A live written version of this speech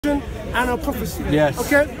and a prophecy. Yes.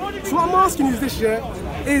 Okay? So what I'm asking you this year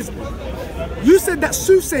is, you said that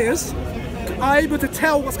soothsayers are able to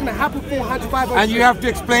tell what's going to happen 400, 500. And you have to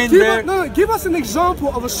explain give us an example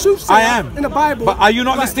of a soothsayer in the Bible. But are you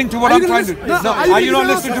not listening to what I'm trying to do? No, are you not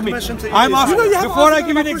listening to me? I'm asking, before I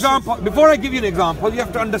give you an example, you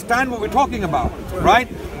have to understand what we're talking about, right?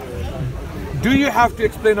 Do you have to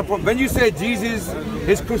explain when you say Jesus,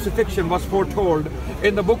 his crucifixion was foretold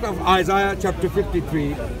in the book of Isaiah chapter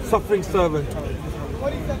 53, suffering servant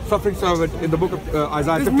in the book of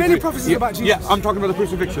Isaiah 53. There's many prophecies about Jesus. Yeah, I'm talking about the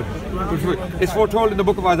crucifixion. It's foretold in the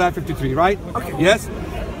book of Isaiah 53, right? Okay. Yes?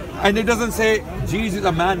 And it doesn't say Jesus,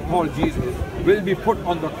 a man called Jesus, will be put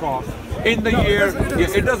on the cross in the year.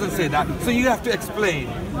 It doesn't say that. So you have to explain.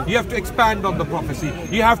 You have to expand on the prophecy.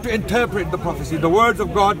 You have to interpret the prophecy, the words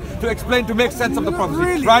of God, to explain, to make sense of the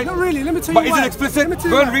prophecy. Right? Not really. Let me tell you But is it explicit?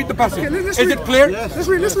 Go and read the passage. Okay, is it clear? Yes. Let's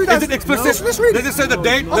read. Is it explicit? Let's read it. Does it say the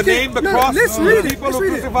date, the name, the cross, the people who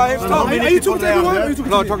crucify him? Are you talking to everyone?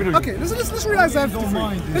 No, I'm talking to you. Okay, let's read Isaiah 53.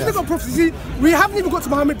 Let's look at prophecy. We haven't even got to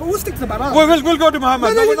Muhammad, but we'll stick to the Bible. We'll go to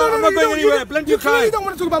Muhammad. No, I'm not going anywhere. Plenty of time. You don't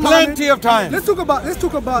want to talk about Muhammad. Plenty of time. Let's talk about.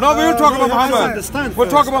 No, we will talk about Muhammad. We'll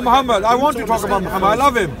talk about Muhammad. I want to talk about Muhammad. I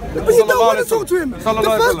love him. But you don't want to talk to him. The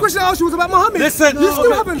first question I asked you was about Muhammad. Listen. You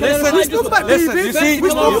still haven't. We spoke about David. You see, we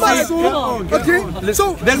spoke about Saul. Okay.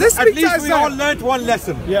 So let's at least we all learnt one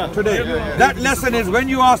lesson today. That lesson is, when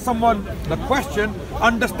you ask someone the question,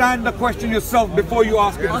 understand the question yourself before you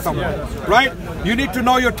ask it to someone. Right? You need to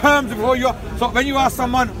know your terms before you. So when you ask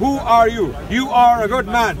someone, who are you? You are a good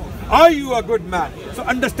man. Are you a good man? So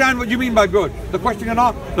understand what you mean by good. The question can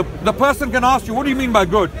ask, the person can ask you, what do you mean by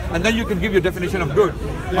good? And then you can give your definition of good.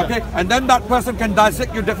 Okay? And then that person can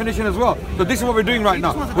dissect your definition as well. So this is what we're doing right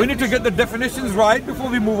now. We need to get the definitions right before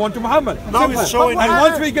we move on to Muhammad. Now it's showing. And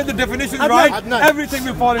once we get the definitions right, everything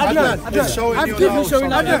will fall into place.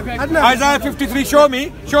 Isaiah 53, show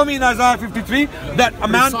me in Isaiah 53 that a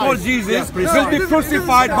man called Jesus will be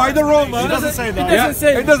crucified by the Romans. It doesn't say that.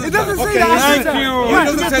 It doesn't say that. Thank you. It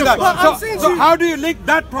doesn't say that. So how do you link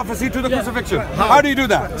that prophecy to the crucifixion? How do you do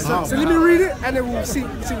that? So let me read it and then we'll see.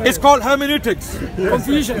 It's called hermeneutics.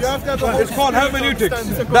 Confusion. It's called hermeneutics.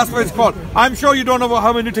 That's what it's called. I'm sure you don't know what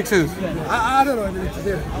hermeneutics is. I don't know what hermeneutics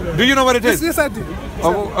is. Do you know what it is? Yes, I do.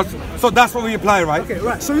 So that's what we apply, right? Okay,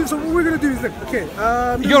 right. So what we're going to do is, look, okay.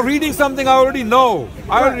 You're reading something I already know.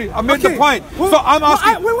 I made the point. Well, so I'm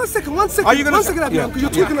asking. Wait, one second. Are you going to? 1 second, because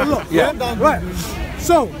you're talking a lot. Yeah. Right.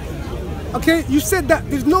 So, okay, you said that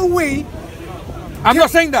there's no way. I'm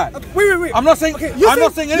not saying that. Okay, wait. I'm not saying. Okay, I'm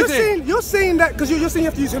not saying anything. You're saying that because you're saying you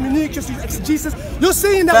have to use hermeneutics, just use exegesis. You're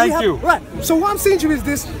saying that Thank you. Right. So what I'm saying to you is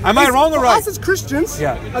this. Am I wrong or right? Us as Christians,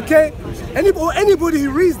 okay, anybody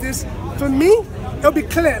who reads this, for me, it'll be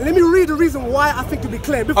clear. Let me read the reason why I think it'll be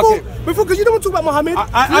clear. Before, because you don't want to talk about Muhammad.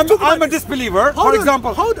 I'm a disbeliever. For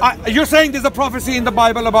example, you're saying there's a prophecy in the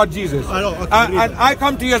Bible about Jesus. I know. And I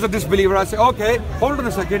come to you as a disbeliever. I say, okay, hold on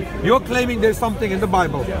a second. You're claiming there's something in the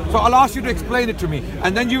Bible. So I'll ask you to explain it to me.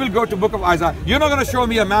 And then you will go to book of Isaiah. You're not going to show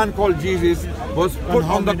me a man called Jesus was put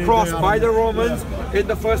on the cross by the Romans in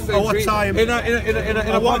the first century in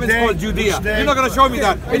a province called Judea. You're not going to show me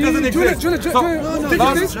that. It doesn't exist. So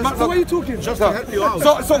why are you talking? Just to help you out.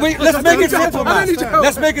 So let's make it simple, man.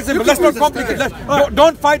 Let's make it simple. Let's not complicate.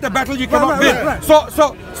 Don't fight a battle you cannot win.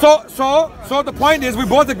 So the point is, we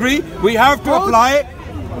both agree we have to apply.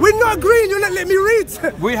 We're not agreeing. You're not letting me read.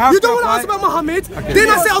 We have you don't want to ask about Muhammad. Then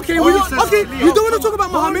I say, okay, you don't want to talk about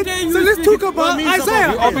Muhammad. So let's talk about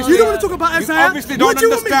Isaiah. You don't want to talk about Isaiah. You obviously don't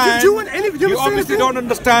understand. You obviously don't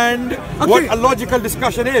understand what a logical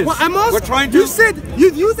discussion is. We're trying to. You said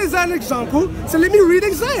you've used Isaiah as an example. So let me read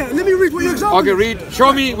Isaiah. Let me read what your example. Okay, read.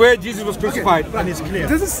 Show me where Jesus was crucified. And it's clear.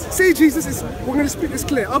 Does it say Jesus? We're going to speak this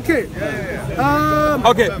clear. Okay.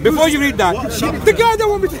 Okay. Before you read that, the guy that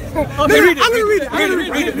want me to. I'm going to read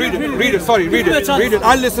it. Read it. Sorry, read it.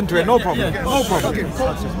 I'll listen to it. No problem. No problem.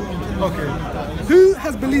 Okay. Who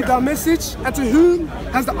has believed our message, and to whom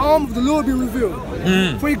has the arm of the Lord been revealed?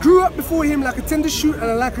 For he grew up before him like a tender shoot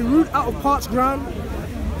and like a root out of parched ground.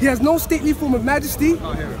 He has no stately form of majesty,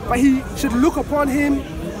 but he should look upon him,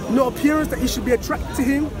 no appearance that he should be attracted to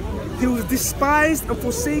him. He was despised and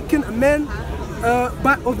forsaken, a man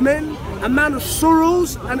of men, a man of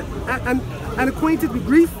sorrows and acquainted with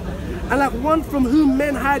grief. And like one from whom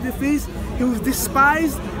men hide their face, he was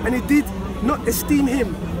despised, and he did not esteem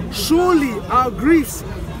him. Surely our griefs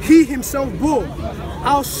he himself bore,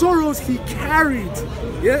 our sorrows he carried.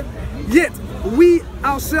 Yet we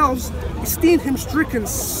ourselves esteemed him stricken,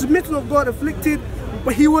 smitten of God, afflicted,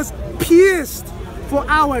 but he was pierced for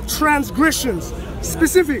our transgressions.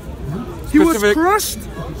 Specific. He was crushed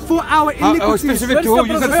for our iniquities. Specific to who?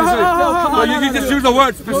 You said specific. No, you just use the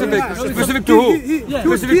word specific. Specific to who?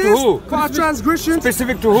 Specific to who? For our transgressions.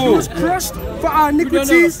 Specific to who? He was crushed for our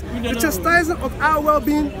iniquities. The chastisement of our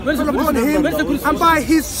well-being fell upon him, and by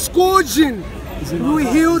his scourging we were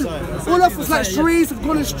healed. All of us like strays have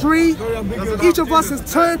gone astray. Each of us has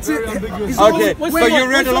turned to his own way. So you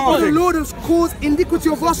read a lot of the Lord has caused iniquity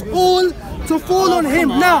of us all to fall on him.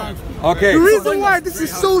 Now, the reason why this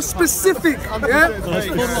is so specific,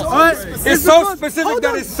 it's so specific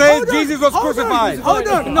that it says Jesus was crucified. Hold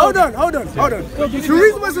on. The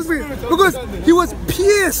reason why it's specific because he was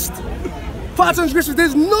pierced for our transgressions.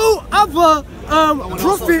 There's no other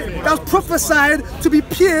prophet that was prophesied to be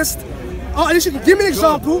pierced. At least you can give me an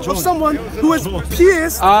example of someone who was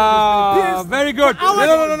pierced. Very good.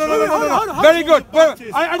 No. Very good.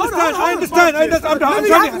 I understand.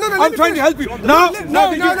 I'm trying to help you. No.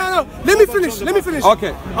 Let me finish.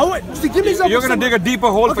 Okay. I want to give me example. You're gonna dig a deeper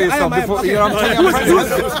hole for yourself before.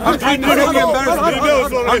 I'm trying to save you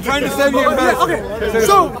embarrassment. I'm trying to save you embarrassment. Okay.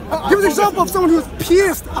 So give us an example of someone who was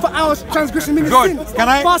pierced for our transgression, meaning sin. Can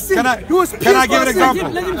I give an example?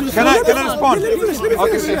 Can I respond?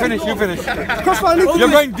 Okay, you finish.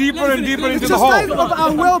 You're going deeper and deeper into the hole. The chastisement of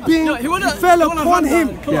our well-being fell upon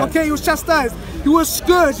him. Okay, he was chastised. He was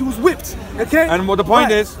scourged. He was whipped. Okay. And what the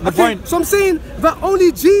point is, So I'm saying that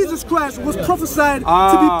only Jesus Christ was prophesied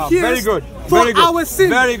to be pierced for our sins.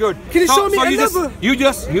 Very good. Can you show me another?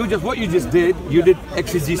 What you just did, you did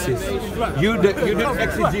exegesis. You did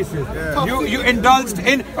exegesis. You indulged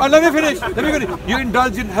in. Let me finish. You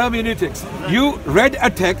indulged in hermeneutics. You read a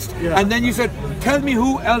text and then you said, "Tell me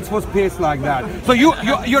who else was pierced like that." So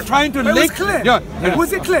you're trying to link.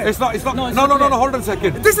 Was it clear? It's not. No. Hold on a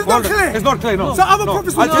second. This is not clear. It's not clear. No. So other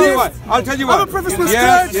prophets were pierced. I'll tell you what. Other prophets were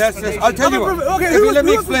scourged. scourged. Yes. I'll tell you what. Okay, let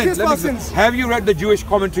me explain. Have you read the Jewish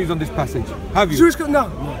commentaries on this passage? Have you? No.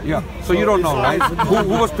 Yeah. So you don't know, right?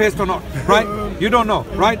 who was pierced or not, right? You don't know,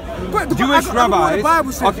 right? Jewish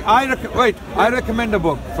rabbis. Okay. I recommend a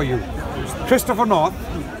book for you. Christopher North.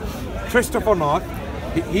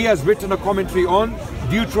 He has written a commentary on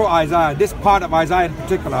Deutero-Isaiah, this part of Isaiah in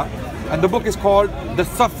particular, and the book is called The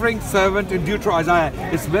Suffering Servant in Deutero-Isaiah.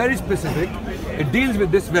 It's very specific. It deals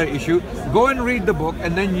with this very issue. Go and read the book,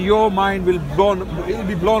 and then your mind will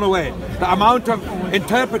be blown away. The amount of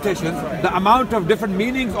interpretations, the amount of different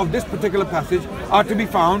meanings of this particular passage are to be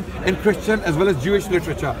found in Christian as well as Jewish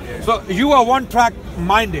literature. So you are one-track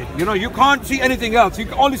minded. You can't see anything else. You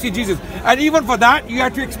can only see Jesus. And even for that, you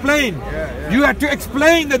have to explain. You have to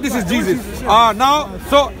explain that this is Jesus.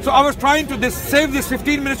 So I was trying to save this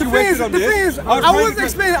 15 minutes to wait on this. I was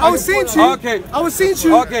explaining. I was saying to you. Okay. I was saying to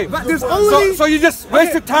you. Okay. But there's only. So you just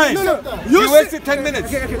wasted time. No. You wasted 10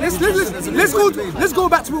 minutes. Okay. Let's go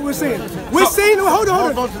back to what we're saying. We're saying. Hold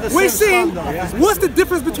on. We're saying what's the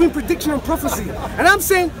difference between prediction and prophecy? And I'm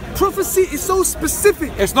saying prophecy is so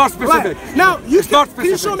specific. It's not specific. Right. Now Can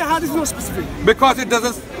you show me how this is not specific? Because it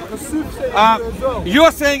doesn't.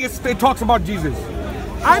 You're saying it talks about Jesus.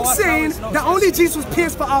 I'm saying that only Jesus was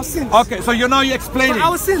pierced for our sins. Okay, so you're explaining. For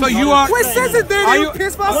our sins. So you are. Where says it there? Are you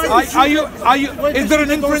pierced for our sins? Are you? Is there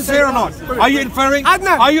an inference here or not? Are you inferring?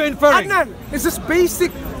 Adnan. Are you inferring? Adnan, it's just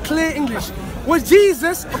basic, clear English. Was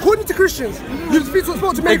Jesus, according to Christians, you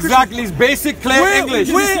spoke to many exactly, it's basic, clear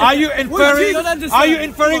English. Are you inferring? Are you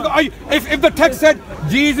inferring? If the text said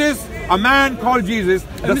Jesus, a man called Jesus,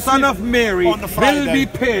 the son of Mary, will be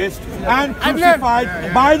pierced and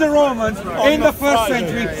crucified by the Romans in the first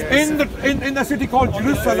century in a city called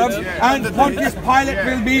Jerusalem, and Pontius Pilate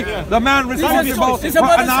will be the man responsible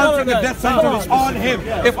for announcing the death sentence on him.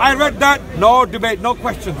 If I read that, no debate, no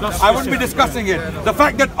question. I wouldn't be discussing it. The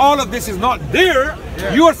fact that all of this is not there,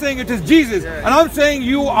 you are saying it is Jesus, and I'm saying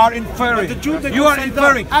you are inferring. You are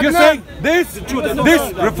inferring. You're saying this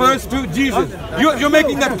refers to Jesus. You're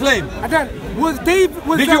making that claim.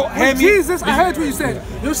 Did you hear me? Jesus, I heard what you said.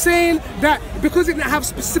 You're saying that because it didn't have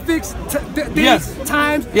specifics, days,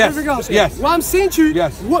 times, everything else. Yes. What I'm saying to you,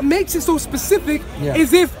 what makes it so specific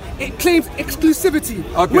is if it claims exclusivity.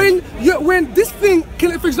 Okay. When this thing,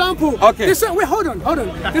 for example, there's certain, hold on.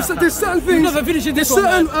 There's certain things. There's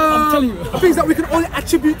certain things that we can only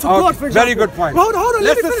attribute to God. For example. Very good point. Well, hold on.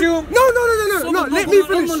 Let's assume. No. Let me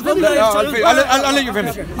finish. I'll let you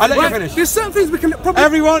finish. I'll let you finish. There's certain things we can probably.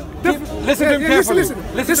 Everyone, listen to him carefully.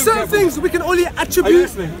 There's certain things we can only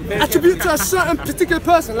attribute to a certain particular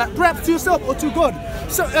person, like perhaps to yourself or to God.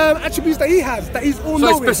 So attributes that He has, that He's all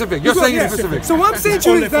knowing. So it's specific. You're saying it's specific. So what I'm saying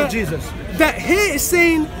to you is that here is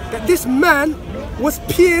saying that this man was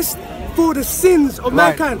pierced for the sins of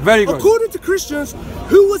mankind. Very good. According to Christians,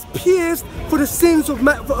 who was pierced for the sins of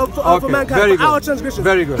mankind, very for our good. transgressions.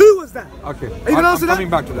 Very good. Who was that? Okay. Are you gonna answer that? Coming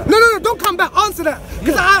back to that. No, don't come back. Answer that.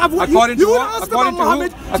 Because According to you what? wouldn't answer According about to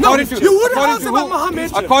Muhammad. who? According to you wouldn't according answer to about who?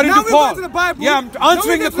 Muhammad. According now to Paul. To the Bible. Yeah, I'm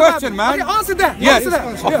answering the question, man. Okay, answer that. Yes. Answer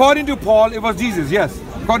that. According to Paul, it was Jesus. Yes.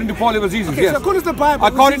 According to Paul, it was Jesus. Okay, Yes. so according to the Bible.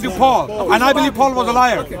 According to Paul, and I believe Paul was a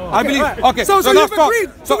liar. I believe. Right. Okay. So let's talk.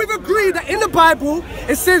 So we've agreed that in the Bible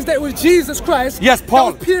it says that it was Jesus Christ. Yes,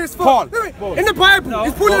 Paul. That was pierced for. Paul. Wait, in the Bible,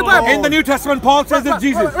 it's Paul in the Bible. In the New Testament, Paul says it's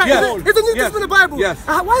Jesus. Right. Yes. Is the New Testament in the Bible? Yes.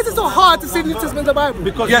 Why is it so hard to say the New Testament in the Bible?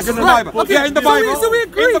 Because yes, in the Bible. Okay. Yeah, in the Bible. So we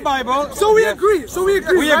agree. In the Bible. So we yes. agree. So we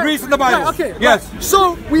agree. We agree in the Bible. Right, okay. Yes. Right.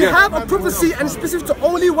 So we Yes. have a prophecy and it's specific to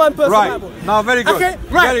only one person. Right. In the Bible. Now, very good. Okay.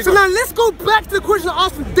 Right. Very so good. now let's go back to the question I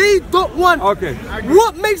asked from day.1. Okay.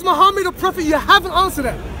 What makes Muhammad a prophet? You haven't answered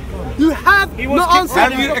that. You have not answered.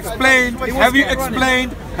 Have you explained? Have you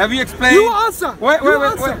explained? Have you explained? You answer. Wait. You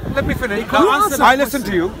answer. Let me finish. You answer. I listen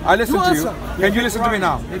to you. I listen You to you. answer. Can you listen to me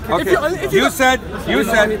now? Okay. if you You said.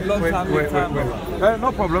 Wait.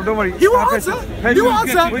 No problem. Don't worry. You answer. Hey, You we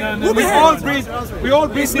answer. get- We'll be We here. all breathe. We all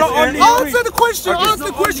breathe. Not only. Answer the question. Answer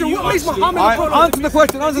the question. What makes Muhammad a prophet? Answer the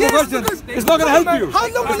question. Answer the Yes, question. because It's not going to help you. How long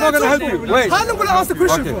It's will not I going to help talk you. for? Wait. How long will I ask the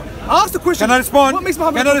question Okay. for? Ask the question. Can I respond? What makes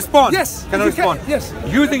Muhammad Can I respond? Yes. Can I if you respond? Yes.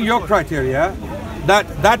 Using your criteria,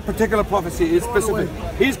 that particular prophecy is specific.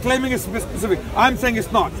 He's claiming it's specific. I'm saying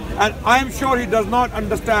it's not. And I'm sure he does not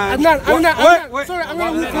understand. Adnan, Wait. sorry, I'm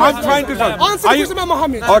going to I'm trying to say. answer the question about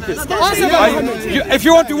Muhammad. Okay. Answer about Muhammad. If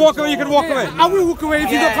you want to walk away, you can walk away. I will walk away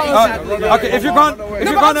if you don't answer. Okay, if you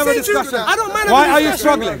can't have a discussion, I don't mind. why are you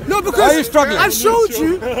struggling? No, because why are you struggling? I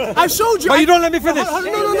showed you. But you don't let me finish.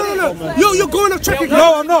 No. You're going off track again.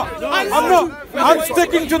 No, I'm not. I'm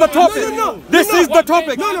sticking to the topic. This is the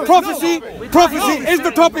topic. Prophecy is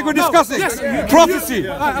the topic we're discussing.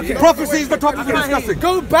 Prophecy is the topic we're discussing.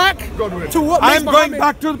 Go back to what makes I'm going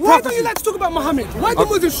back to the Why do prophecy. you like to talk about Muhammad? Why do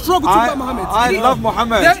Muslims struggle to talk about Muhammad? I love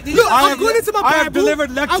Muhammad. Look, I've gone into my Bible. I have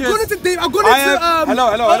delivered lectures. I've gone into David. I've gone into hello.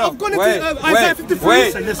 I've gone into Isaiah 53.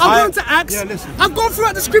 I've gone into Acts. I've gone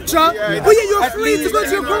throughout the scripture. But yet you're free to go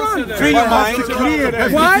to your Quran. Free your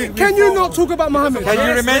mind. Why can you not talk about Muhammad? Can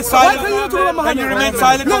you remain silent? Why can you not talk about Muhammad? Can you remain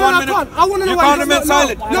silent for 1 minute? No, I can't. I want to know you why can't remain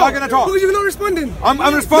silent. No, You're not going to talk. because you're not responding.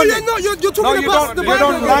 I'm responding. No, you're not. You're talking you about the Bible. You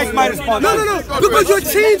don't like my response. No. Because you're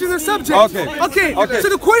changing the subject. Okay. So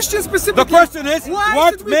the question specifically. The question is,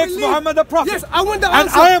 what makes Muhammad a prophet? Yes, I want the and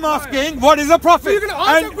answer. I am asking, what is a prophet? So you're gonna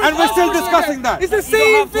answer And we're still discussing that. It's the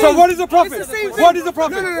same thing. So what is a prophet? It's the same thing. What is a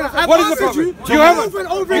prophet? No. What is a prophet? You haven't.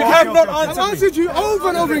 You have not I've answered me. answered you over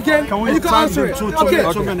and over again. And you can answer it. Okay.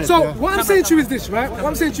 So what I'm saying to you is this, right? What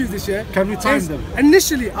I'm saying to you is this, yeah? Can we time them?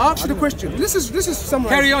 Initially, I asked you the question. This is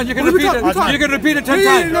summarize. Carry on. You can repeat it. You can repeat it 10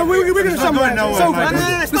 times. No, we're going to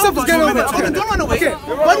summarize. The stuff is getting over. Don't run away. Okay.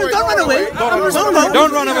 Don't run away.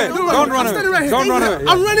 Don't run away. Don't run away. Standing right here. Don't run away.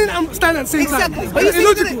 I'm running. I'm standing at the same time. Exactly. But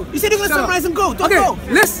you said you're going to summarize and go. Don't go.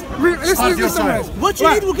 Let's summarize. What you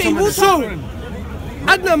need, okay, we'll So,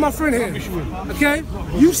 Adnan, my friend here, okay,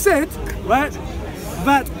 you said, right,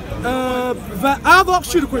 that I've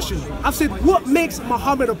asked you the question. I've said, what makes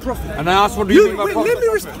Muhammad a prophet? And I asked, what do you mean by Wait, prophet? let me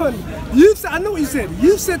respond. You said, I know what you said.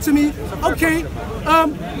 You said to me, okay,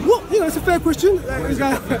 what, it's a fair question,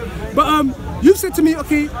 but you said to me,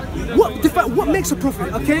 okay, what makes a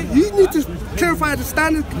prophet? Okay, you need to clarify the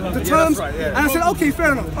standard, the terms, and I said, okay,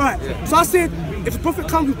 fair enough. All right. So I said, if a prophet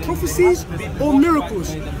comes with prophecies or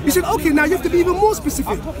miracles, you said, okay, now you have to be even more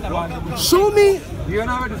specific. Show me. You want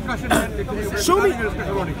to have a discussion? Show me.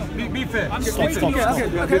 Be fair.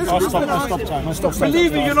 Stop.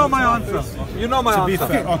 Believe me, you know my answer. You know my answer.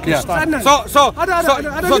 Okay, start. So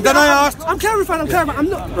then I asked. I'm clarifying. I'm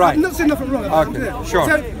not saying nothing wrong. Okay, sure.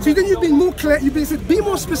 So then you've been more clear. You've said be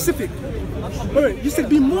more specific. Wait, you said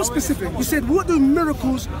be more specific. You said what do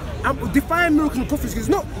miracles define miracles and prophecies? It's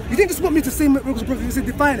not. You didn't just want me to say miracles and prophecies. You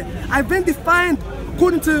said define it. I then defined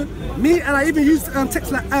according to me, and I even used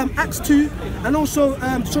texts like Acts 2 and also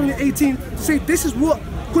Deuteronomy 18 to say this is what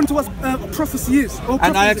according to what prophecy is.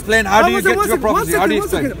 And I explained how do you get to a prophecy? How do you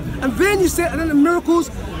explain? And then you said, and then the miracles.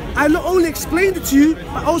 I not only explained it to you,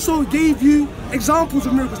 but also gave you examples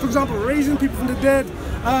of miracles. For example, raising people from the dead,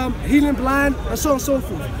 healing blind, and so on and so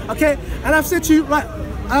forth. Okay? And I've said to you, right,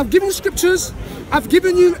 I've given you scriptures, I've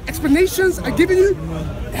given you explanations, I've given you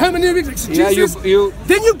hermeneutics, exegesis.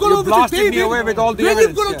 Then you've gone over to David. Me away with all the then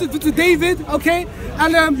evidence, you've gone over to David, okay?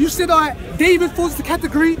 And you said, all right, David falls into the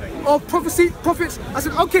category of prophets. I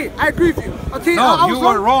said, okay, I agree with you. Okay, no, I was you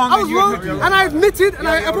were wrong. I was wrong, and I admitted, and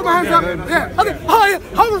I put my hands up. Yeah, okay. Oh, yeah,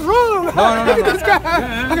 I was wrong. No. This guy.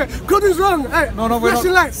 Okay, Godwin's wrong. Hey, no, we're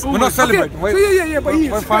flashing lights. We're not celebrating. Okay. So yeah, but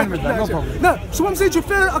we're fine with that. No problem. No, so what I'm saying to you,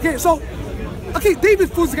 fair. Okay, so Okay,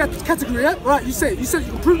 David falls in that category, yeah? Right, you said you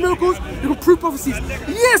can prove miracles, you can prove prophecies.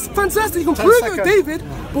 Yes, fantastic, you can prove it with David,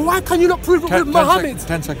 but why can you not prove it with Muhammad?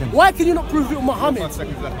 10 seconds. Why can you not prove it with Muhammad?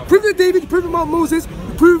 Prove it with David, prove it with Moses,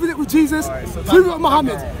 prove it with Jesus, prove it with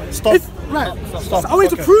Muhammad. Stop. Right. So I want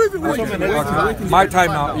you to prove it with My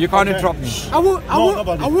time now. You can't interrupt me. I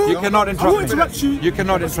won't. You cannot interrupt me. Interrupt you. You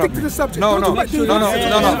cannot interrupt Stick to the subject. No. You know what? You If you're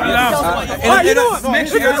not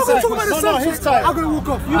going to talk about the subject, I'm going to walk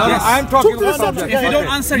off. I'm talking about the subject. If you don't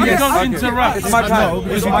answer, you don't interrupt. It's my time.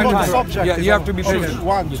 It's my time. Yeah, you have to be patient.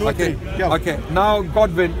 1, 2, 3. Okay. Now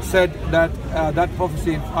Godwin said that that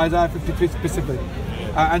prophecy in Isaiah 53 is specific.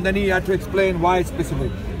 And then he had to explain why it's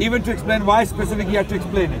specific. Even to explain why it's specific, he had to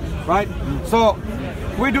explain it, right? So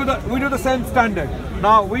we do the same standard.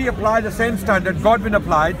 Now we apply the same standard Godwin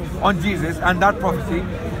applied on Jesus and that prophecy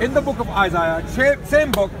in the book of Isaiah,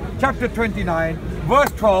 same book, chapter 29,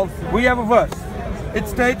 verse 12. We have a verse. It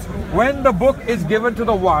states, "When the book is given to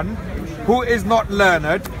the one who is not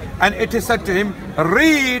learned, and it is said to him,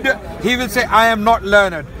 read, he will say, I am not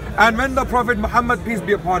learned." And when the Prophet Muhammad, peace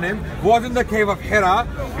be upon him, was in the cave of Hira,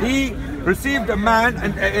 he received a man,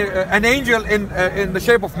 an angel in the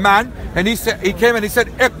shape of man, and he came and he said,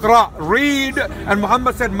 "Iqra, read." And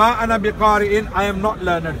Muhammad said, "Ma ana biqari'in, I am not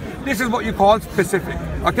learned." This is what you call specific.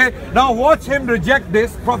 Okay. Now watch him reject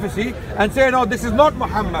this prophecy and say, "No, this is not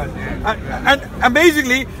Muhammad." And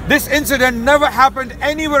amazingly, this incident never happened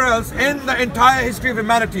anywhere else in the entire history of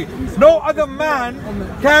humanity. No other man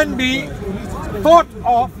can be thought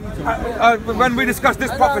of when we discuss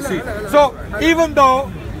this prophecy. So even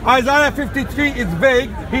though Isaiah 53 is vague,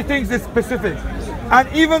 he thinks it's specific. And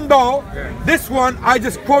even though this one I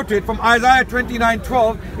just quoted from Isaiah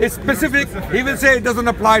 29:12 is specific, he will say it doesn't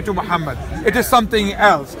apply to Muhammad. It is something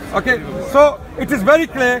else. Okay, so it is very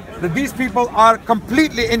clear that these people are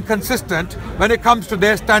completely inconsistent when it comes to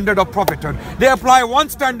their standard of prophethood. They apply one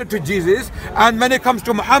standard to Jesus, and when it comes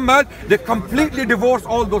to Muhammad, they completely divorce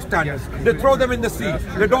all those standards. They throw them in the sea.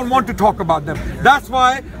 They don't want to talk about them. That's why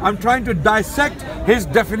I'm trying to dissect his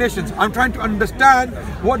definitions. I'm trying to understand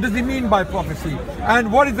what does he mean by prophecy,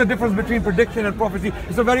 and what is the difference between prediction and prophecy.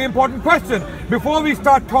 It's a very important question. Before we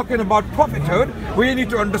start talking about prophethood, we need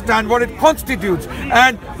to understand what it constitutes.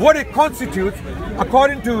 And what it constitutes,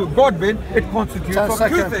 according to Godwin, it constitutes of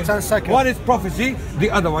two things. 10 seconds. One is prophecy,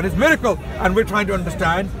 the other one is miracle. And we're trying to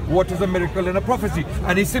understand what is a miracle and a prophecy.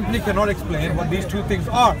 And he simply cannot explain what these two things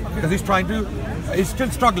are, because he's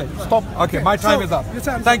still struggling. Stop. Okay, my time is up.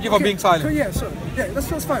 Thank you for being silent. Yeah, sure. Yeah,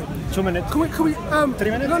 that's fine. 2 minutes. Can we 3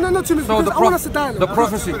 minutes? No, 2 minutes. So because I want us to dialogue. the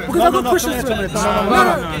prophecy. Because I've got questions for you.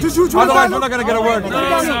 No. Otherwise, Otherwise, we're not going to get a word.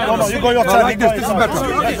 No, you got your time. Like this is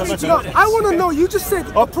better. No, I want to know, you just said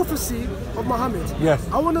a prophecy of Muhammad. Yes.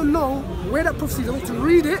 I want to know where that prophecy is. I want to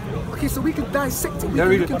read it, okay, so we can dissect it. Yeah,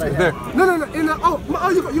 read it. There. No.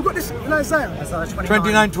 You got this in Isaiah.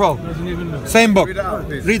 29:12. Same book.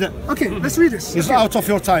 Read it. Okay, let's read this. It's out of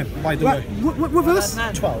your time, by the way. What verse?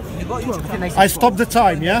 12. I stopped the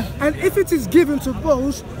time, yeah? And if it is given to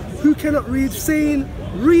those who cannot read, saying,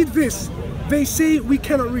 read this, they say we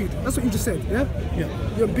cannot read. That's what you just said, yeah? Yeah.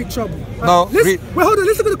 You're in big trouble. No, wait, hold on,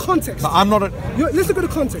 let's look at the context. No, I'm not. Let's look at the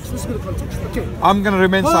context. Okay. I'm going to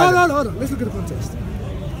remain silent. Hold on. Let's look at the context.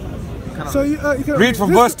 So you can read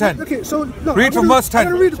from verse 10. Okay, so no, read from verse 10.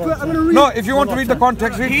 I'm gonna read. No, if you want to read the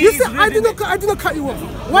context, read. You said I did not cut you off.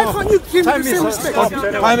 Why can't you give me the same respect?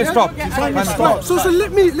 Time is stopped. Time is stopped. So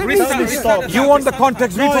let me finish. You want the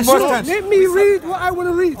context? Read from verse 10. Let me read what I want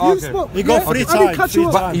to read. You spoke. You got free time. I didn't cut you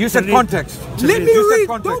off. But you said context. Let me read.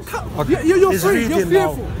 Context. Don't cut. Okay. You're free. You're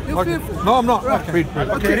fearful. You're Okay. fearful. No, I'm not. Read.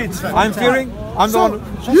 Okay. I'm fearing. I'm the So one.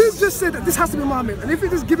 you just said that this has to be Muhammad, and if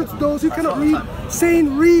it is given to those who cannot read,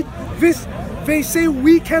 saying read this, they say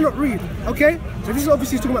we cannot read. Okay, so this is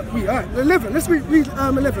obviously talking about we. All right, 11. Let's read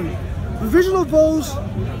 11. A vision of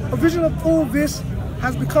all this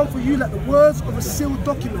has become for you like the words of a sealed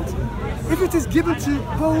document. If it is given to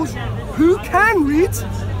those who can read,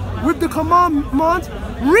 with the command,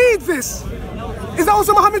 read this. Is that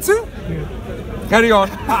also Muhammad too? Carry on.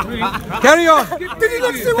 Carry on. Did you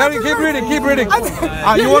not see what Keep reading. Keep reading.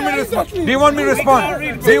 Yeah, you want me to exactly. respond? Do you want me to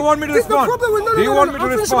respond? Do you want me to This is the respond? problem with Do you want me to I'm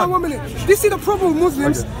finishing my 1 respond? minute. This is the problem with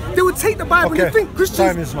Muslims. They would take the Bible and they think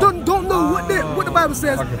Christians don't know what the Bible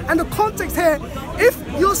says. And the context here, if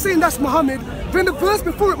you're saying that's Muhammad, then the verse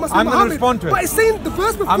before it must be I'm Muhammad. gonna respond to it. But it's saying the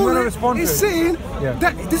verse before it is saying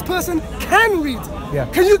that this person can read. Yeah.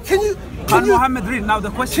 Can Muhammad read? Now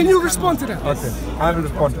the question. Can you respond to that? Okay, I will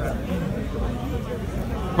respond to that.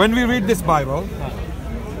 When we read this Bible,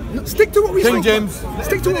 Stick to what we King spoke James. about.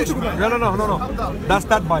 Stick to what we spoke about. No. That's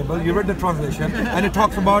that Bible. You read the translation, and it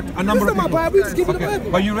talks about a number of This is not people. my Bible. We just give you the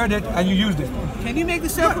Bible. But you read it and you used it. Can you make the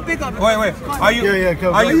circle bigger? Wait. Are you?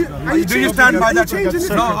 go. Do you stand by that? changing this?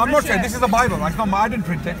 No, I'm not saying. This is the Bible. It's not I didn't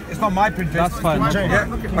print it. It's not my printed. That's fine. Yeah.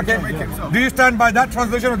 Okay. Do you stand by that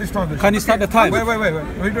translation or this translation? Can you start the time? Wait.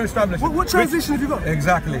 We don't establish. What translation have you got?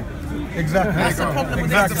 Exactly. Exactly.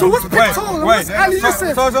 So what's pictorial? What's Ali just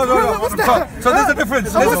said? So there's a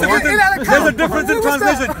difference. There's a difference in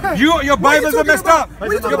translation. Your Bibles are messed up.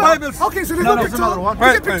 Your Bibles. Okay, so there's no pictorial.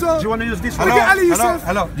 Do you want to use this one?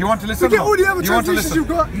 Hello. Do you want to listen? Forget all the other translations you've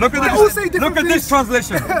got. Look They all say at this. different Look at this things.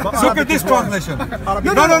 translation. Look at this translation.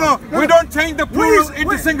 No. We don't change the plural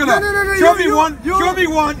into singular. No. Show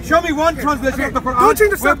me one translation of the Quran. Don't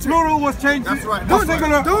change the where subject. plural was changed to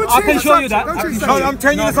singular. I can show you that. No, I'm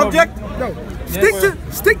changing the subject. No.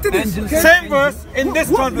 Stick to this. Okay? Same verse in this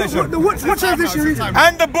translation. What translation are you reading?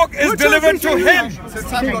 And the book is What delivered to translation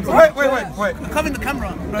him. Wait. Covering the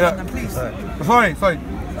camera, Yeah. please. Sorry.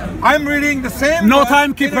 I'm reading the same No verse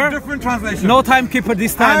timekeeper? in a different translation. No timekeeper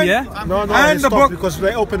this time, yeah? No, And the stop book. because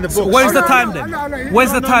they opened the book. Where's the no, time no, then? no, no,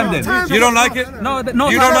 Where's the no, time no, then? time. You don't like it? No,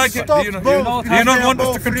 You don't like it? Stop, Do you bro. not want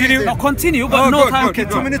us to continue? No, continue, but Oh, no good, timekeeper.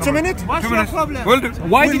 good. 2 minutes, a minute? What's your problem? We'll do.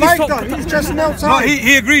 Why We did you like stop? that. He's just no time. No,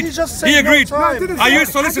 he agreed. He just said He agreed. no time. didn't Are say you a that.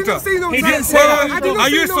 I solicitor? didn't say no He time. didn't say I that. didn't Are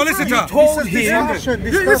say you a no solicitor? time. Told him. Discussion.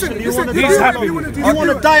 You want to He's dialogue. happy. You want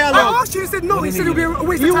a dialogue. I asked you, he said no. He said it would be a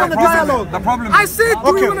waste of You time. want a dialogue. The problem I is, said,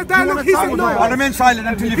 do you want a dialogue? He said no. I'll remain silent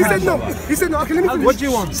until you He said finish. no. He said no. Okay, let me finish. What do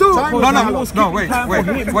you want? So, No, wait.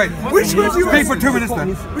 which one do you Speak want? for 2 minutes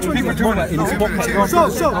then. Speak for 2 minutes.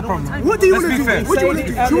 So, what do you want to Let's be do? fair. What do you want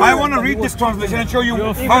to do? I want to read this translation and show you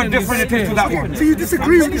how different it is to that one. So you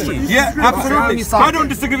disagree with this? Yeah, absolutely. I don't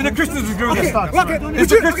disagree with the Christians who do this.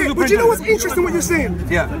 But you know what's interesting what you're saying?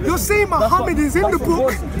 Yeah. You're saying Muhammad is in the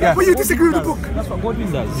book, but you disagree with the book.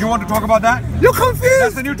 You want to talk about that? You're confused.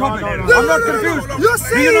 That's the new topic. No, I'm not no, no, confused. no. You're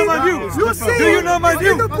Do you know my saying- view? you're saying Do you know my it's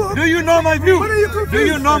view? in the book. Do you know my view? What are you confused? Do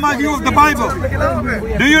you know my view of the Bible?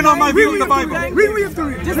 Do you know my view of the Bible? Read what you have to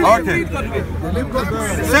read. Okay.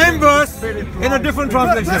 Same verse in a different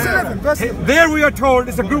translation. Verse 11. There we are told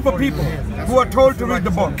it's a group of people who are told to read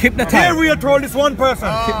the book. Keep the time. Here we are told it's one person.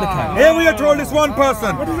 Keep the time. Here we are told it's one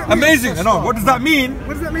person. Amazing. I know. What does that mean?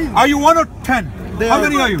 What does that mean? Are you 1 or 10? How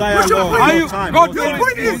many are you? What's your point? Are you Your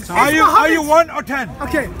point is, Are you 1 or 10?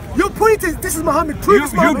 Okay, your point is this is Muhammad. Prove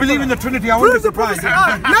it's You Muhammad. believe in the Trinity. I want Prove to the prophecy.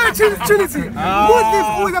 surprise. Now change the Trinity. Muslims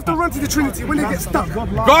always have to run to the Trinity when they get stuck.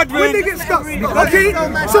 Godwin. When they get stuck. Okay?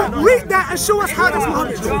 So read that and show us how that's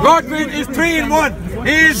Muhammad. Godwin is 3 in 1.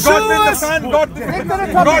 He is Show Godwin the us. Son. God.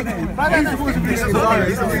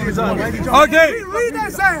 Okay. Read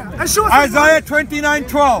Isaiah and show us Isaiah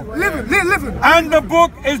 29:12. Live. And the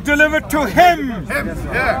book is delivered to him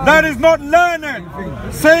that is not learned,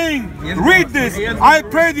 saying, read this, I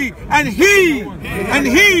pray thee. And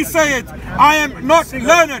he saith, I am not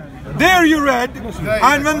learned. There you read,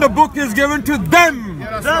 and when the book is given to them,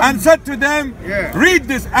 and said to them, read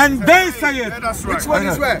this, and they say it. Which one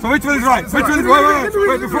is where? So which one is right? Which one is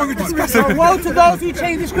wait, before we discuss it. Woe to those who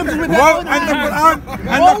change the scriptures with their Woe, own and the hands.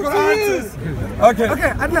 Quran says, okay.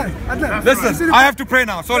 Okay, Adnan. Listen, I have to pray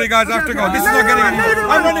now. Sorry guys, I have to go. This is not getting anywhere.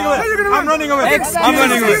 I'm running away. I'm running away. I'm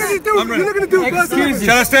running away. You're not going to do it. Excuse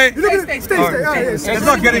Shall I stay? Stay. It's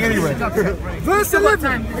not getting anywhere. Verse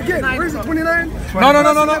 11. Again, where is it? 29?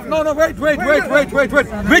 No, wait.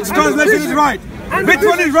 Which translation is right? Which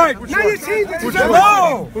one is right? Now you change it.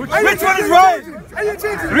 No! Which one is right? Now you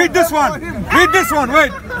change it. Read this one. Read this one.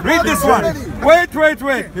 Wait. Read this one. Wait.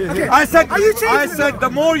 I said the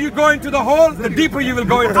more you go into the hole, the deeper you will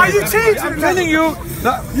go into Are you it. changing? I'm telling you.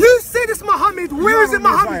 You said it's Muhammad. Where is it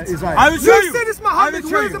Muhammad? I will show You you. said it's I Muhammad. will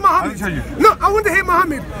show Where is you. it Muhammad? I will show you. No, I want to hear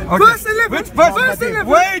Muhammad. Okay. Verse 11. Which verse? Verse 11.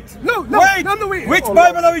 Wait. No, wait. no, wait. Which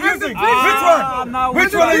Bible are we I'm using? the priest.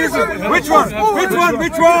 Which one are you using? Which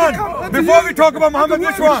one? Before we talk about Muhammad,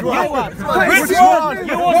 which one? Which one?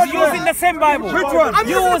 You was using the same Bible. Which one? I'm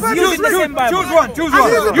You was using the same Bible. Choose one.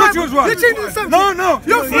 You choose one. You're changing the subject. No.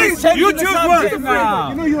 You're free. You choose one.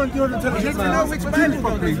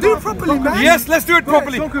 Do it properly, man. Yes, let's do it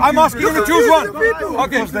properly. I'm asking you to choose one.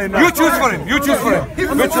 Okay, you choose for him.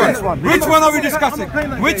 Which one? Which one are we discussing?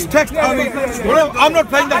 Which text are we? Well, I'm not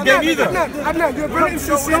playing that game either. Adnan, you're very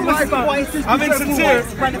insincere. I'm insincere.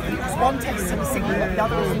 One text is in the singular, the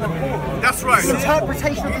other is in the plural. That's right.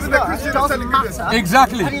 Interpretation of the verse doesn't matter.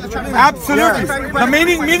 Exactly. Absolutely. The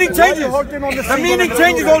meaning changes. The meaning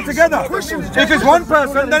changes altogether. If it's one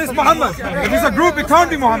person, then it's Muhammad. If it's a group, it can't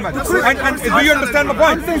be Muhammad. And do you understand the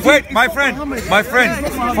point? Wait, my friend.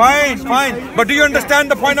 Fine. But do you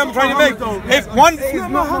understand the point I'm trying to make? If one,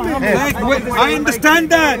 I understand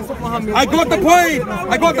that. I got the point.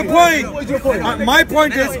 My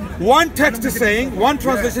point is, one text is saying, one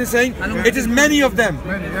translation is saying, it is many of them,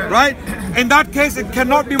 right? In that case, it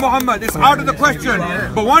cannot be Muhammad. It's out of the question.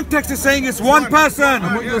 But one text is saying it's one person,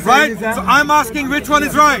 right? So I'm asking which one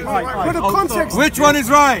is right. But the context. Which one is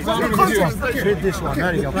right? Read this one.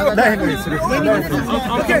 There you go. Let him read it.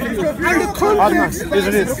 And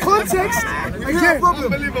the context, again,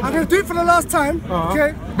 I'm going to do it for the last time,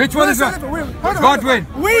 okay? Which one is right? Godwin.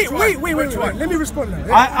 Wait. Let me respond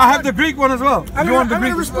now. I have the Greek one as well. You want the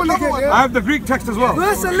Greek? Respond again, yeah? I have the Greek text as well.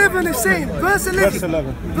 Verse 11 is saying, Verse 11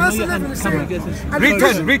 is saying. Read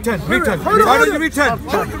 10. Why don't you read 10?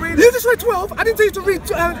 You just read 12. I didn't tell you to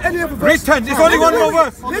read any other verse. Read 10. It's only one more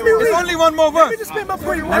verse. Let me read. It's only one more Let me verse. just make my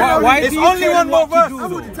point. It's only one more verse.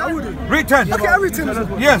 I wouldn't. Read 10. Okay, I read 10 as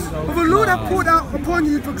well. Yes. For the Lord hath poured out upon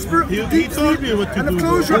you the spirit of deep sleep, and have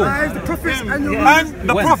closed your eyes, the prophets and your And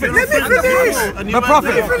the prophets. Let me finish. The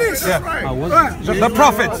prophets. Let me finish. Right. The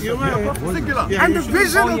prophets. And the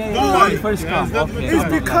vision of God is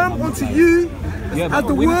become unto you as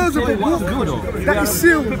the words of a book that is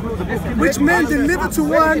sealed, which men deliver to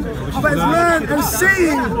one that is learned, and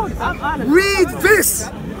saying, read this.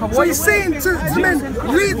 So he's saying to men,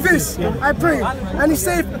 read this, I pray. And he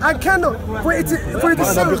said, I cannot, for it is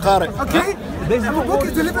sealed. Okay? And the book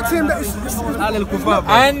is delivered to him that is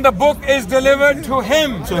And the book is delivered to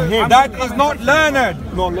him that is not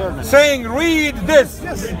learned, saying, read this,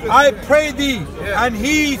 I pray thee. And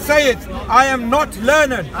he saith, I am not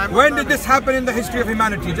learned. When did this happen in the history of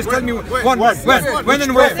humanity? Just tell me when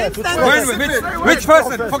and where? Which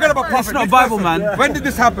person? Forget about prophet. It's not Bible, man. When did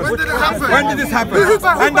this happen? When did this happen?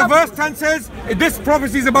 And the verse 10 says, this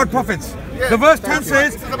prophecy is about prophets. The verse 10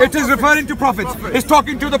 says, it is referring to prophets. It's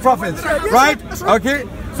talking to the prophets, right? Okay.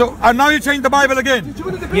 So now you change the Bible again.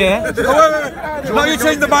 Yeah. Now you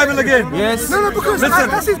change the Bible again. Yes. No, because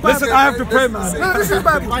Listen, I have to pray, man. No, this is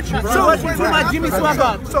Bible. So Jimmy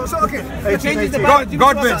Swagger. So okay. Changes the Bible.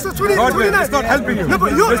 Godwin, So 29. it's not helping you. No,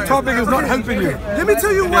 but This topic is not helping you. Let me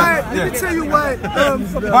tell you why. Let me tell you why.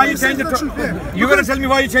 Why you change the topic? You're going to tell me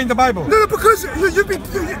why you changed the Bible. No, because you've been.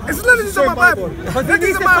 It's none of this on my Bible.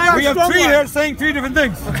 We have three here saying three different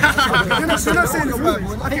things. You're not saying it's wrong.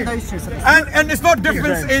 And it's not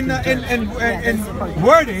difference in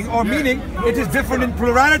wording or meaning. It is different in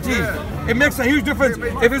plurality. It makes a huge difference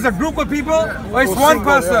if it's a group of people or it's one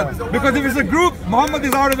person. Because if it's a group, Muhammad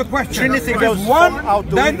is out of the question. If it's one,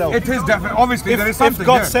 then it is different. Obviously, there is something. If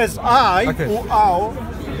God there. says I or our,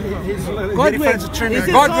 Godwin, is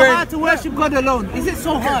it so hard to worship God alone? Is it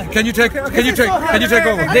so hard? Can you take over?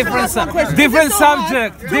 Different subject. Different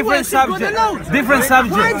subject.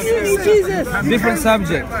 Why do you need Jesus? Different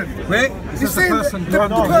subject. Wait, He's saying the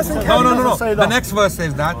person no. The next verse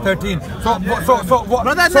says that 13.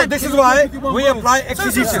 So this is why we apply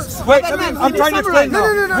exegesis. Wait, I'm trying to explain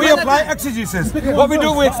now. We apply exegesis. What we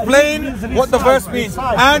do, we explain what the verse means.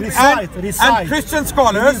 And Christian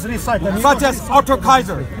scholars such as Otto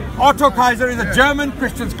Kaiser. Otto Kaiser is a German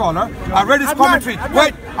Christian scholar. I read his commentary.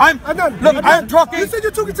 Wait, I'm talking. You said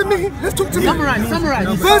you're talking to me. Let's talk to me. Summarize.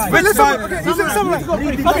 Let's summarize. He said summarize.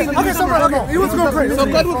 Okay, summarize. Okay, he wants to go pray. So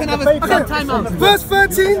Godwin can have a time out. Verse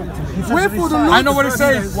 13. Wherefore the Lord. I know what it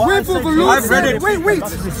says. Wherefore the Lord I've read said. it.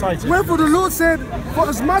 Wait. Wherefore the Lord said, for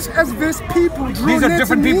as much as this people draw These are near to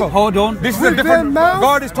different me, people. Hold on. This is a with their different. mouth-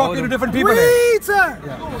 God is talking to different people. Wait.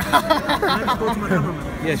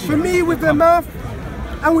 Yes. For me, with their mouth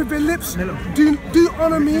and with their lips do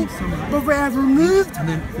honor me, but they have removed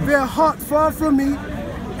their heart far from me,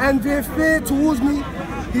 and their fear towards me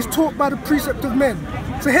is taught by the precept of men.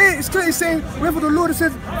 So here it's clearly saying, wherefore the Lord has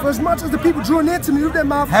said, for as much as the people draw near to me with their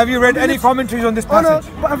mouth. Have you read and any lips, commentaries on this honor,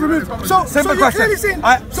 passage? but I've removed. So Simple you're question. clearly saying,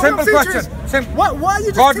 Simple question. Why are you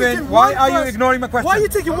just Godwin, taking why one are you verse? ignoring my question? Why are you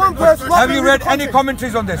taking one verse? Have you read any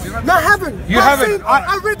commentaries on this? No, I haven't. You I'm haven't. saying,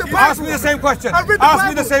 I read the Bible. Ask me the same question. I read the Ask Bible.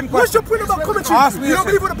 me the same What's question. your point about commentary? Ask me You the don't same-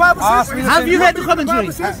 believe what the Bible Ask says? me the Have same- you read the What the Bible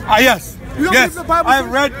commentary? says? Yes. You don't Yes, believe the Bible I have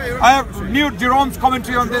says? read. I have New Jerome's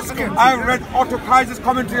commentary on this. I have read Otto Kaiser's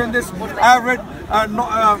commentary on this. I have read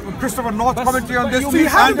Christopher North's commentary on this. you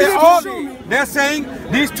haven't And been able to show me. they're saying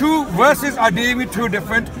these two verses are dealing with two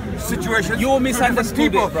different situations. You misunderstood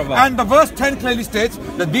people. it, brother. And the verse 10 clearly states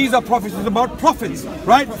that these are prophecies about prophets,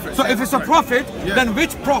 right? So if it's a prophet, then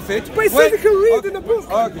which prophet? But it says it can read in the book.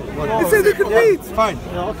 It says it can read. Fine.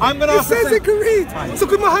 I'm going to It ask the says same- it can read. So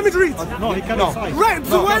could Muhammad read? No, he cannot cite. Right,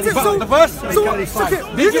 so why is it so... The verse... So,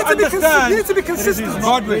 okay, Did you understand? You need to be consistent.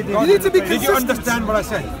 Godwin, You need to be did you consistent. understand what I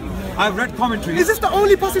said? I've read commentaries. Is this the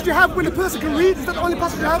only passage you have when a person can read? Is that the only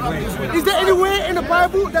passage you have? Is there anywhere in the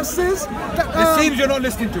Bible that says that... It seems you're not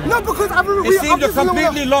listening to me. No, because I've It seems you're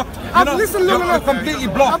completely locked. I've listened long enough. You're completely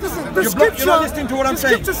blocked. You're not listening to what I'm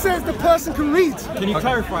saying. The scripture says the person can read. Can you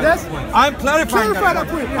clarify Yes? that point? I'm clarifying Clarify that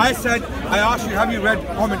that point, point. yeah. I asked you, have you read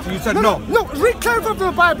commentary? You said no. No, clarify from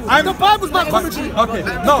the Bible. The Bible's not commentary. Okay,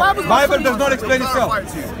 no, Bible does not explain itself.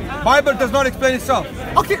 Bible does not explain itself.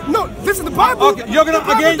 Okay, no, this is the Bible. Okay, you're gonna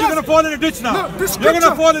fall in a ditch now. No, the You're gonna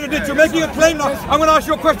scripture- fall in a ditch. You're making a claim now. I'm gonna ask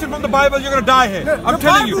you a question from the Bible. You're gonna die here. I'm the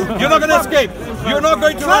telling you, Bible- you're not gonna escape. You're not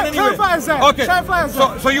going to run anywhere. Clarify that. Okay. Clarify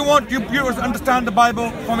that. So you want you understand the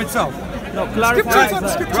Bible from itself. No, Scripture clarify. is on the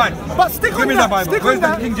scripture. Right. But stick Give on me that. that Bible. Stick Where's on the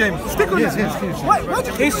that. King James? Stick on Yes, that. yes, yes. Why do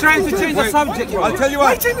you He's trying to change the subject. I'll tell you Why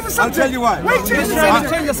why. are you changing the I'll subject? tell you why. Why are you changing He's the trying to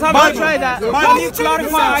subject? change the subject. Bible. Try that. Bible. Can you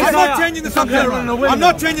clarify I'm Isaiah? not changing the subject. I'm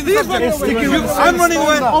not changing the subject. I'm running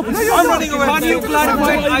away. I'm running away. Can you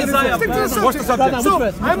clarify Isaiah? Stick to the subject. What's the subject? So,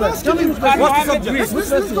 I'm asking you, What's the subject?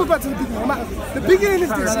 let's go back to the beginning. The beginning is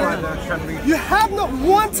this, right? You have not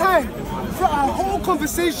one time for our whole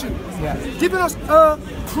conversation given us a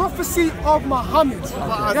prophecy of Muhammad.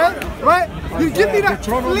 Okay? Right? You give me that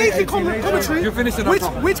lazy commentary, You finish it,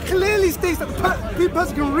 which clearly states that the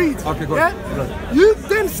person can read. Okay, good. Yeah? You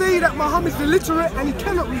then say that Muhammad is illiterate and he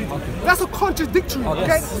cannot read. That's a contradictory.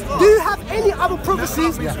 Okay? Do you have any other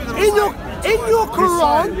prophecies in your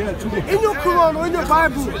Quran, or in your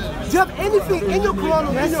Bible? Do you have anything in your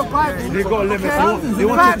Quran or in your Bible? They got a limit. Okay, They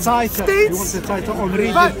want to cite it. They want states to cite it on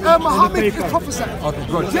reading. that Muhammad on the is paper. prophesied. Okay,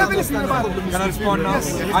 good. Do you have anything in the Bible? Can I respond now?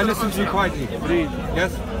 I listen to you quietly.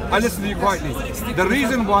 Yes? I listen to you quietly. The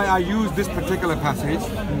reason why I use this particular passage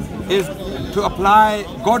is to apply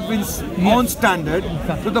Godwin's own standard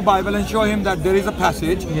to the Bible and show him that there is a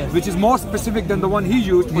passage which is more specific than the one he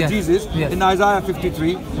used for Jesus in Isaiah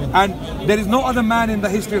 53. And there is no other man in the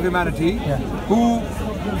history of humanity who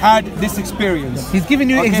had this experience. He's giving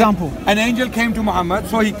you an example. An angel came to Muhammad,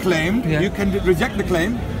 so he claimed. You can reject the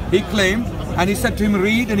claim. He claimed, and he said to him,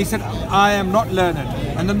 read, and he said, I am not learned.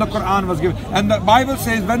 And then the Quran was given. And the Bible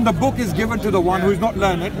says when the book is given to the one who is not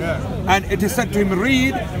learned, and it is said to him,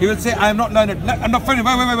 read, he will say, I am not learned. I'm not finished.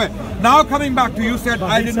 Wait. Now coming back to you said,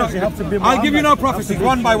 I did not. I'll give you now prophecies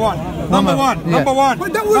one by one. Number one.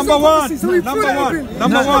 But that was a prophecy, so we threw that in.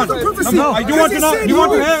 Number one. That was a prophecy. Do you want to know? Do you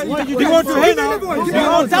want to hear? Do you want to hear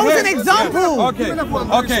now? That was an example.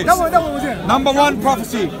 Okay. That one was it. Number one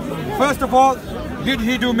prophecy. First of all, did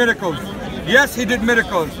he do miracles? Yes, he did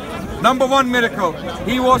miracles. Number one miracle,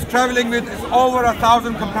 he was traveling with over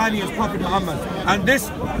 1,000 companions, Prophet Muhammad. And this,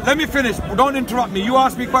 let me finish, don't interrupt me. You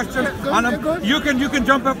ask me questions, and you can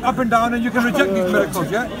jump up and down and you can reject these miracles,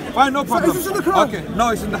 yeah? Fine, no problem. is this in the Quran? Okay, no,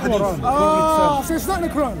 it's in the Hadith. Oh, so it's not in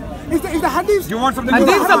the Quran. Is the Hadith? You want something?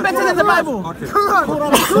 Hadiths are better than the Bible. Okay.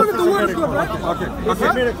 Quran is the word of God, right? Okay. Is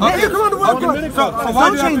the Quran the word of God? So why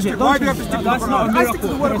do you have to stick to the Quran? I stick to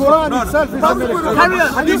the word of God. Quran itself is a miracle. Carry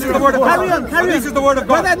on. Hadith is the word of God. Hadith is the word of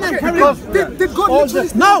God. Carry on. Did God literally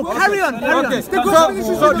say No, the word? carry on. Okay,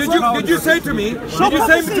 so did you say to me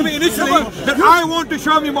initially that I want to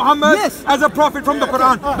show me Muhammad as a prophet from the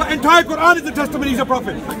Quran? The entire Quran is the testament he's a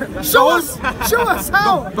prophet. Show us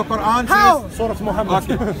how. The Quran How? says,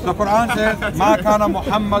 okay. The Quran says, ما كان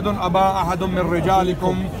محمد أبا أحد من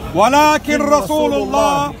رجالكم ولكن رسول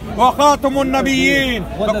الله وخاتم النبيين.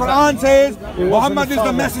 The Quran says Muhammad is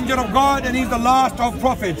the messenger of God and he's the last of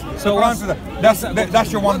prophets. So the Quran says that.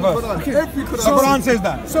 That's your one verse. The Quran says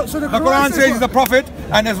that. So the The Quran says he's what? a prophet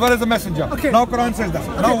and as well as a messenger. Okay. No Quran says that.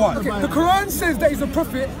 No one. Okay, the Quran says that he's a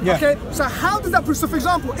prophet. Yeah. Okay, so how does that prove? So for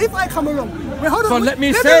example, if I come along, wait, hold on. So let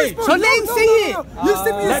me say. respond. So let him say it. You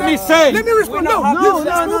simply Let me say. Let me respond. No.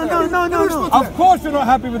 Of course you're not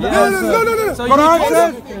happy with the answer. No. So Quran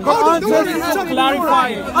says. Clarify.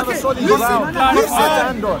 Okay, listen.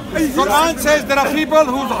 Quran says there are people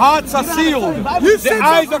whose hearts are sealed. Their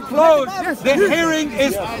eyes are closed. Their hearing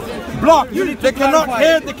is blocked. They cannot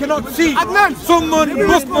hear, they cannot see. Summun,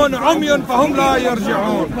 bukmun, umyun, fahum la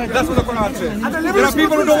yarji'un. That's what the Quran says. There are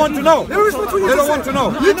people who don't want to know. They don't want to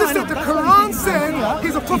know. You just said the Quran said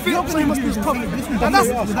he's a prophet, so he must be his prophet. And that's,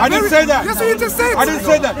 I didn't say that. That's what you just said. I didn't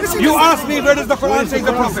say that. You asked me where does the Quran say he's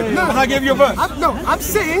a prophet, and I gave you a verse. I'm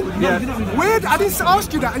saying, where I didn't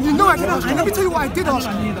ask you that, and you know I didn't ask you. Let me tell you what I did ask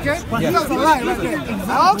you, okay? That was a lie right there.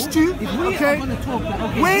 I asked you, okay,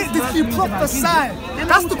 where did he prophesy?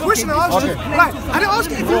 That's the question I asked you. Right, I didn't ask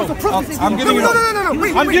you if he was a prophet. I'm giving you. No,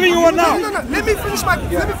 wait. I'm giving you one now. No. Let me finish, right?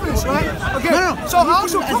 Okay. So I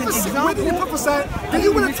asked you prophecy. Where did he prophesy? Then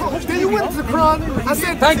you went to the Quran and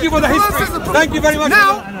said. Thank you for the history. Thank you very much.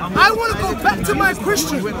 Now I want to go back to my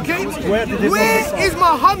question. Okay. Where is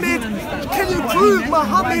Muhammad? Can you prove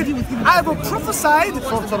Muhammad either prophesied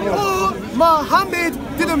or Muhammad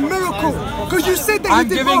did a miracle? Because you said that he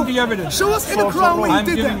did giving the evidence. Show us in the Quran where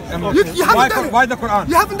he did that. You haven't done it. Why the Quran?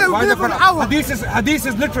 You haven't done it for an hour. Hadith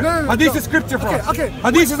is literal. Hadith is scripture for us. Okay.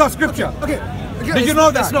 Hadith is our scripture. Okay. Did you know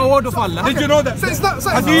that? It's no word of Allah. Did you know that? It's not.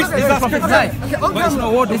 Hadith is our scripture. But it's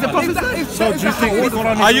no word of Allah. So do you think the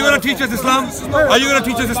Quran is... Are you going to teach us Islam? Are you going to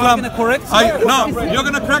teach us Islam? Correct? No, you're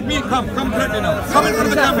going to correct me. Come correct me now. Come in front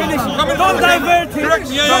of the camera. Don't divert him. Correct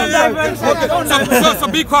me. Don't divert him. Okay. So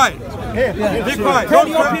be quiet. Be quiet. Tell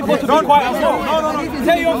your people to be quiet as well. No.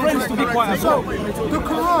 Tell your friends to be quiet as well. The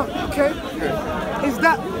Quran, okay, is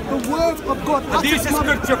that the word of God? Hadith is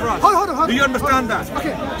scripture for us. Hold on. Do you understand that?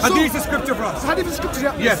 Okay. Hadith is scripture for us. Hadith is scripture,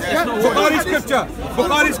 yeah? Yes. Bukhari is scripture.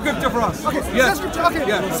 Bukhari is scripture for us. Okay. Yes. That's scripture. Okay.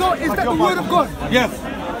 Yes. So is that the word of God? Yes.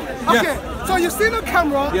 Okay. So you see on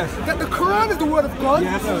camera that the Quran is the word of God,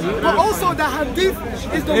 but also the Hadith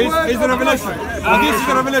is the word Is the of revelation. God. Hadith is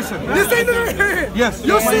the revelation. You're saying Yes.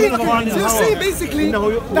 You're saying basically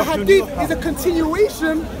the Hadith is a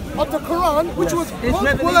continuation of the Quran, which was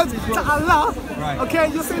one word to Allah. Right. Okay,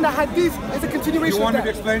 you're saying the Hadith is a continuation. You want of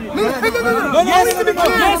me that. to explain? No. I want you to be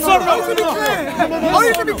clear. Yes, sir. I want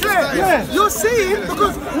you to be clear. You're saying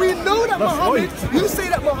because we know that Muhammad. You say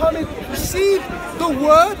that Muhammad received the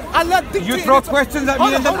word. Allah dictated. You throw questions at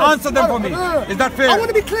me and then answer them for me. Is that fair? I want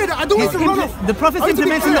to be clear that I don't want to run off. The Prophet I want to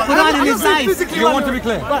be implementing the clear. Quran in his life. You want to be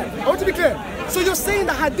clear? Right. I want to be clear. So you're saying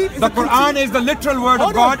the Hadith is The Quran is the literal word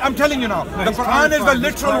of God. I'm telling you now. The Quran is the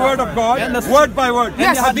literal word of God, word by word.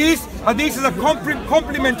 Yes. Hadith is a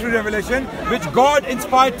complementary revelation which God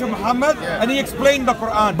inspired to Muhammad, and he explained the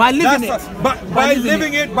Quran. By living it. By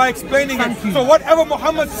living it, by explaining it. So whatever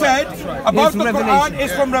Muhammad said about the Quran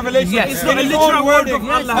is from revelation. Yes. It's not a literal word of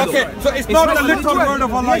Allah. Okay, so it's not a literal word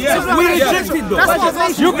of Allah. Yes. We reject it though. That's what I was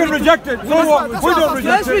asking. You can reject it. So what? We don't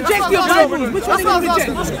reject Let's it. reject your Bible. Which one do you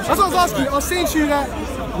reject? That's what I was asking. I was saying to you that.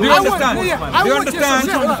 Do you understand? I Do you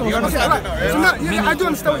understand? I do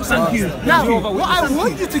understand what you're saying. Now, what I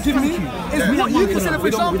want you to give me is what you consider, for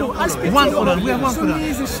example, I speak to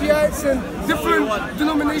Sunnis and Shiites and different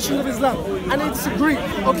denominations of Islam, and they disagree.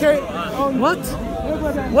 Okay? What?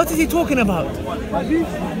 What is he talking about?